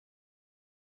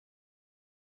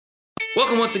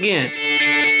Welcome once again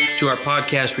to our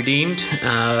podcast, Redeemed.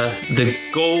 The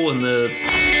goal and the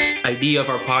idea of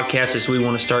our podcast is we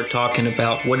want to start talking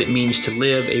about what it means to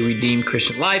live a redeemed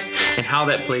Christian life and how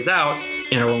that plays out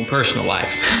in our own personal life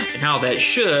and how that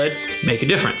should make a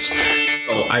difference.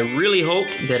 So I really hope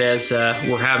that as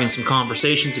we're having some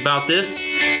conversations about this,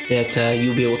 that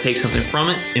you'll be able to take something from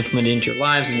it, implement it into your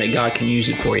lives, and that God can use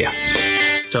it for you.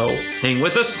 So hang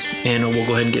with us, and we'll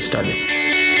go ahead and get started.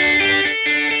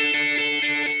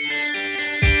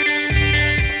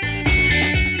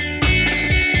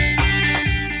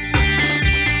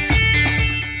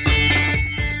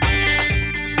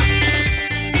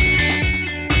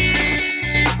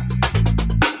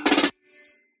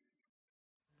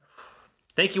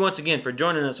 Thank you once again for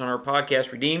joining us on our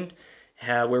podcast, Redeemed,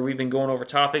 where we've been going over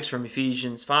topics from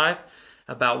Ephesians 5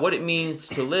 about what it means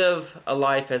to live a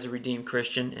life as a redeemed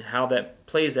Christian and how that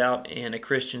plays out in a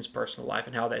Christian's personal life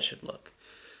and how that should look.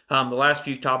 The last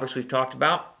few topics we've talked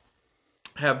about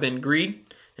have been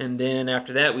greed, and then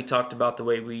after that we talked about the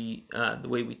way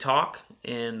we talk,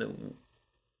 and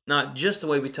not just the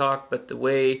way we talk, but the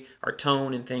way our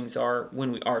tone and things are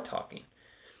when we are talking.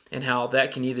 And how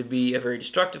that can either be a very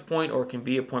destructive point or it can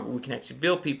be a point where we can actually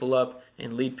build people up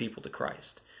and lead people to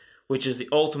Christ, which is the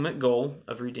ultimate goal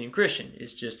of a redeemed Christian,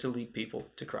 is just to lead people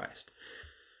to Christ.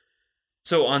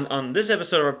 So on this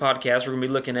episode of our podcast, we're going to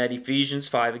be looking at Ephesians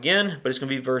 5 again, but it's going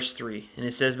to be verse 3. And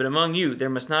it says, "But among you there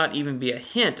must not even be a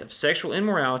hint of sexual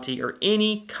immorality or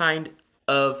any kind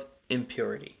of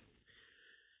impurity."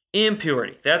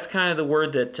 Impurity. That's kind of the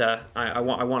word that I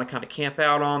want to kind of camp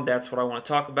out on. That's what I want to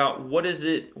talk about. What is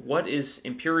it? What is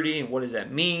impurity, and what does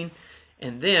that mean?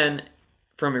 And then,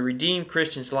 from a redeemed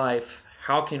Christian's life,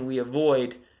 how can we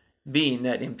avoid being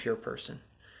that impure person?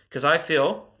 Because I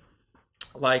feel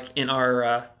like in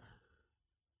our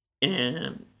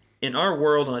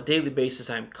world on a daily basis,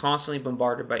 I'm constantly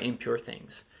bombarded by impure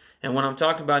things. And when I'm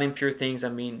talking about impure things, I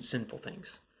mean sinful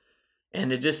things.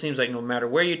 And it just seems like no matter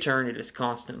where you turn, it is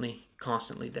constantly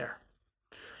there.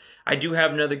 I do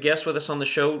have another guest with us on the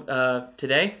show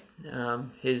today.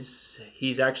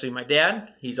 He's actually my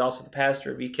dad. He's also the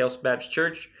pastor of East Baptist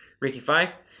Church, Ricky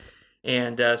Fife.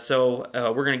 And so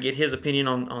we're going to get his opinion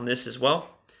on this as well.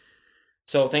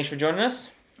 So thanks for joining us.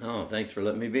 Oh, thanks for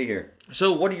letting me be here.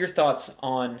 So what are your thoughts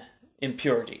on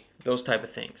impurity, those type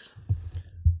of things?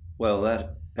 Well,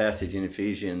 that passage in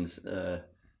Ephesians that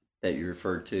you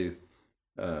referred to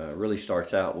really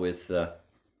starts out with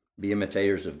be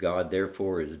imitators of God,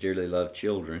 therefore, as dearly loved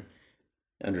children,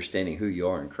 understanding who you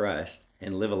are in Christ,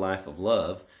 and live a life of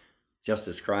love, just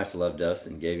as Christ loved us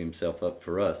and gave himself up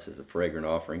for us as a fragrant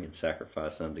offering and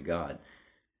sacrifice unto God.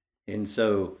 And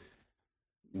so,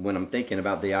 when I'm thinking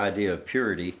about the idea of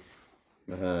purity,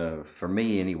 for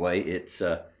me anyway,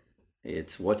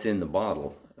 it's what's in the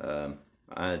bottle.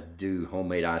 I do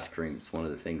homemade ice cream. It's one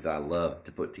of the things I love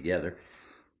to put together.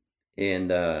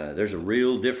 And there's a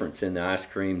real difference in the ice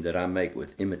cream that I make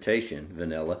with imitation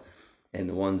vanilla and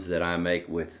the ones that I make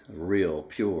with real,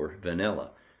 pure vanilla.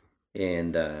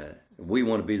 And we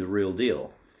want to be the real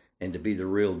deal. And to be the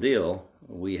real deal,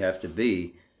 we have to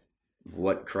be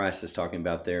what Christ is talking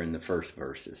about there in the first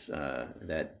verses,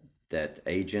 that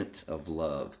agent of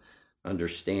love,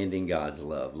 understanding God's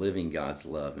love, living God's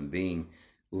love, and being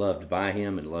loved by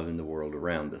him and loving the world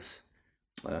around us.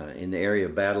 In the area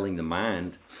of battling the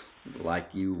mind, like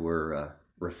you were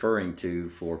referring to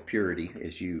for purity,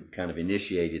 as you kind of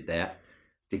initiated that,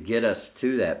 to get us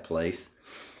to that place,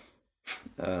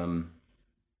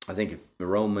 I think of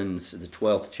Romans, the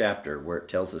 12th chapter, where it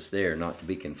tells us there not to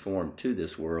be conformed to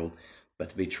this world,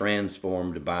 but to be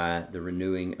transformed by the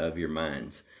renewing of your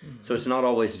minds. Mm-hmm. So it's not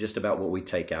always just about what we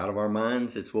take out of our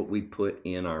minds, it's what we put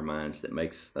in our minds that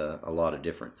makes a lot of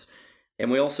difference.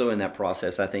 And we also, in that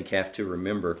process, I think, have to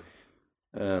remember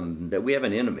that we have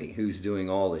an enemy who's doing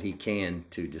all that he can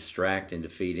to distract and to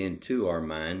feed into our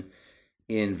mind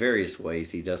in various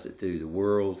ways. He does it through the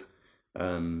world.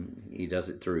 He does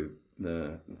it through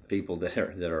the people that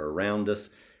are around us.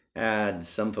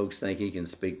 Some folks think he can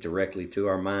speak directly to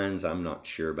our minds. I'm not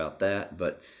sure about that,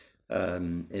 but at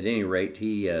any rate,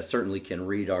 he certainly can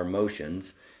read our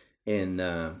emotions and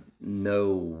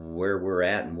know where we're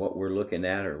at and what we're looking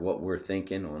at or what we're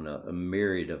thinking on a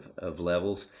myriad of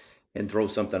levels, and throw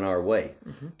something our way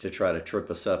to try to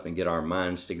trip us up and get our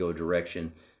minds to go a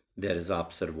direction that is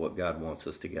opposite of what God wants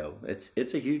us to go.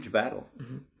 It's a huge battle.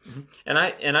 Mm-hmm.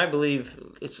 Mm-hmm. And I believe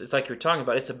it's like you're talking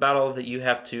about. It's a battle that you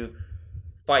have to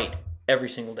fight every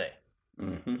single day.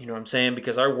 Mm-hmm. You know what I'm saying?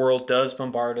 Because our world does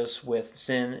bombard us with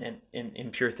sin and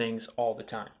impure things all the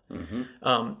time.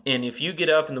 Mm-hmm. And if you get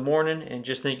up in the morning and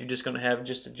just think you're just going to have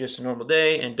just a normal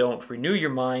day and don't renew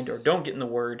your mind or don't get in the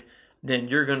Word, then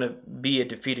you're going to be a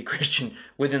defeated Christian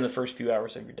within the first few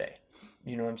hours of your day.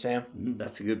 You know what I'm saying?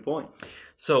 That's a good point.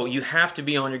 So you have to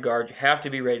be on your guard. You have to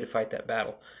be ready to fight that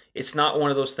battle. It's not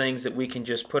one of those things that we can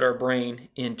just put our brain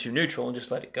into neutral and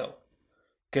just let it go.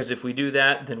 Because if we do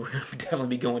that, then we're going to definitely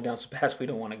be going down some paths we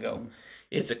don't want to go.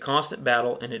 It's a constant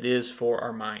battle, and it is for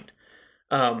our mind.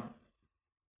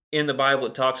 In the Bible,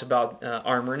 it talks about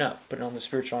armoring up, putting on the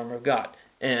spiritual armor of God.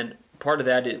 And part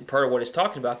of what it's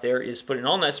talking about there is putting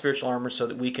on that spiritual armor so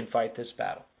that we can fight this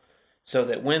battle. So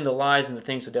that when the lies and the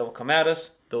things of the devil come at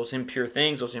us, those impure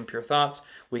things, those impure thoughts,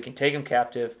 we can take them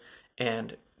captive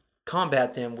and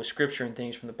combat them with Scripture and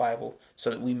things from the Bible so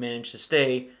that we manage to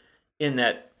stay in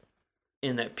that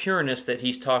pureness that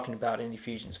he's talking about in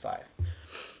Ephesians 5.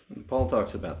 Paul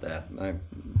talks about that. I'm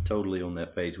totally on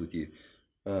that page with you.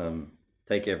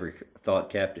 Take every thought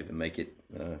captive and make it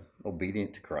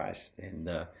obedient to Christ.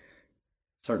 And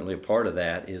certainly a part of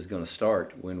that is going to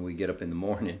start when we get up in the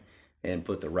morning and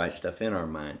put the right stuff in our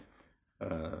mind.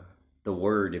 The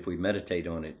Word, if we meditate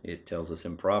on it, it tells us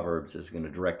in Proverbs, is going to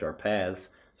direct our paths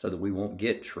so that we won't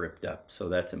get tripped up. So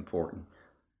that's important.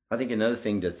 I think another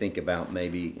thing to think about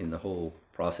maybe in the whole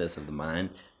process of the mind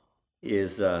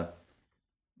is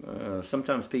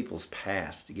sometimes people's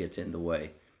past gets in the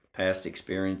way. Past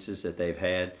experiences that they've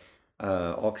had,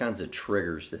 all kinds of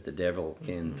triggers that the devil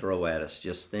can throw at us,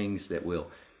 just things that will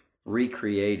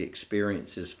recreate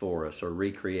experiences for us or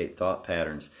recreate thought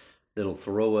patterns that'll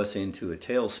throw us into a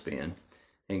tailspin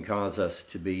and cause us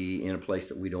to be in a place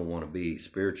that we don't want to be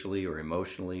spiritually or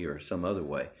emotionally or some other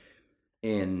way.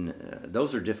 And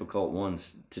those are difficult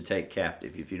ones to take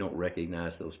captive if you don't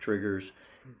recognize those triggers,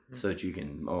 so that you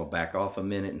can back off a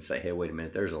minute and say, hey, wait a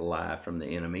minute, there's a lie from the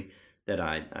enemy that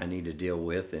I need to deal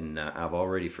with, and I've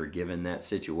already forgiven that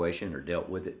situation or dealt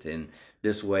with it in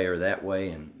this way or that way,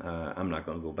 and I'm not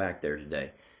going to go back there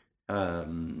today.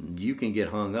 You can get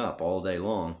hung up all day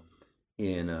long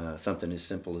in something as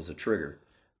simple as a trigger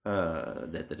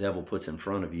that the devil puts in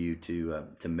front of you to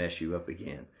mess you up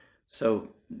again. So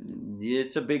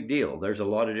it's a big deal. There's a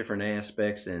lot of different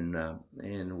aspects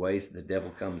and ways the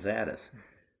devil comes at us.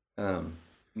 On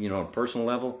a personal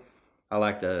level, I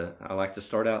like to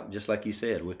start out just like you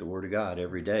said with the Word of God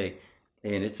every day,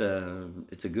 and it's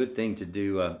a good thing to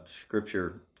do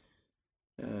Scripture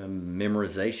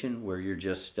memorization where you're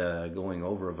just going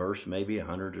over a verse maybe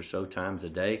 100 or so times a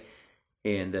day,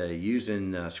 and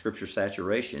using Scripture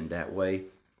saturation that way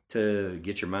to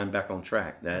get your mind back on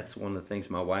track. That's one of the things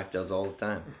my wife does all the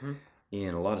time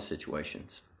in a lot of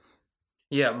situations.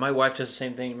 Yeah, my wife does the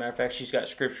same thing. As a matter of fact, she's got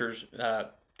scriptures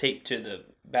taped to the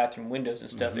bathroom windows and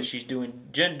stuff as she's doing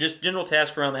just general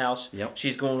tasks around the house. Yep.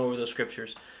 She's going over those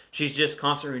scriptures. She's just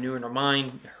constantly renewing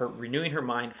her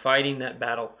mind, fighting that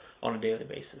battle on a daily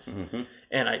basis. Mm-hmm.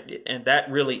 And that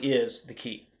really is the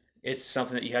key. It's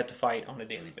something that you have to fight on a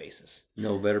daily basis.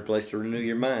 No better place to renew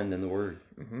your mind than the Word.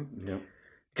 Mm-hmm. Yep.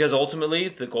 Because ultimately,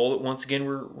 the goal that once again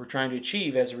we're trying to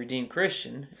achieve as a redeemed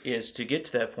Christian is to get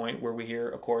to that point where we hear,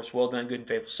 of course, well done, good and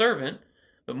faithful servant,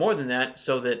 but more than that,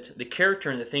 so that the character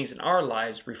and the things in our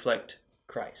lives reflect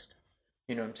Christ.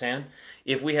 You know what I'm saying?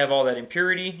 If we have all that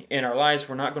impurity in our lives,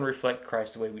 we're not going to reflect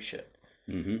Christ the way we should.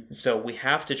 Mm-hmm. So we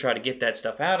have to try to get that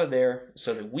stuff out of there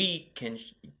so that we can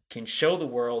show the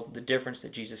world the difference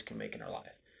that Jesus can make in our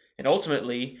life. And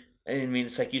ultimately, I mean,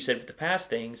 it's like you said with the past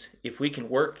things, if we can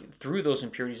work through those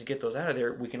impurities and get those out of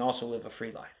there, we can also live a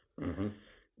free life. Mm-hmm.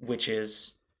 Which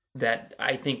is that,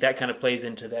 I think that kind of plays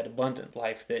into that abundant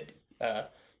life that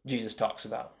Jesus talks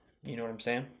about. You know what I'm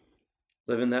saying?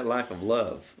 Living that life of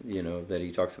love, that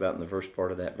he talks about in the first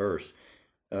part of that verse.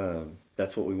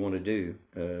 That's what we want to do,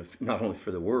 not only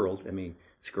for the world. I mean,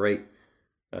 it's great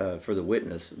for the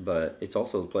witness, but it's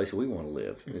also the place we want to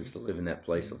live, is to live in that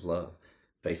place of love.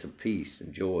 Place of peace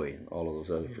and joy and all of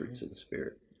those other fruits of the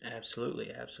Spirit.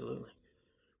 Absolutely, absolutely.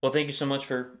 Well, thank you so much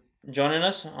for joining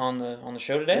us on the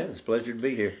show today. Yeah, it's a pleasure to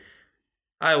be here.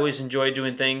 I always enjoy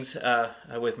doing things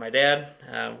with my dad.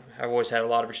 I've always had a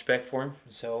lot of respect for him,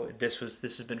 so this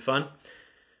has been fun.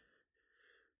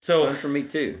 So fun for me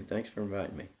too. Thanks for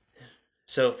inviting me.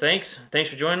 So thanks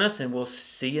for joining us, and we'll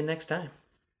see you next time.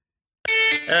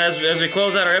 As we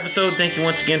close out our episode, thank you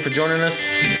once again for joining us.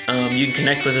 You can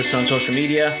connect with us on social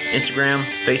media, Instagram,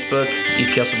 Facebook,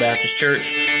 East Kelso Baptist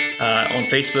Church. On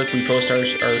Facebook, we post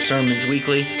our sermons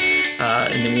weekly,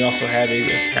 and then we also have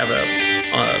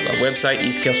a website,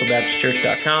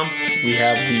 eastkesselbaptistchurch.com. We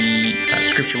have the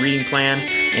scripture reading plan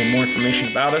and more information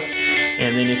about us.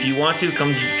 And then if you want to,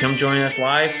 come join us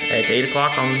live at 8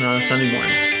 o'clock on Sunday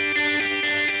mornings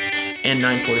and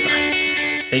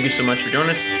 9:45. Thank you so much for joining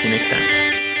us. See you next time.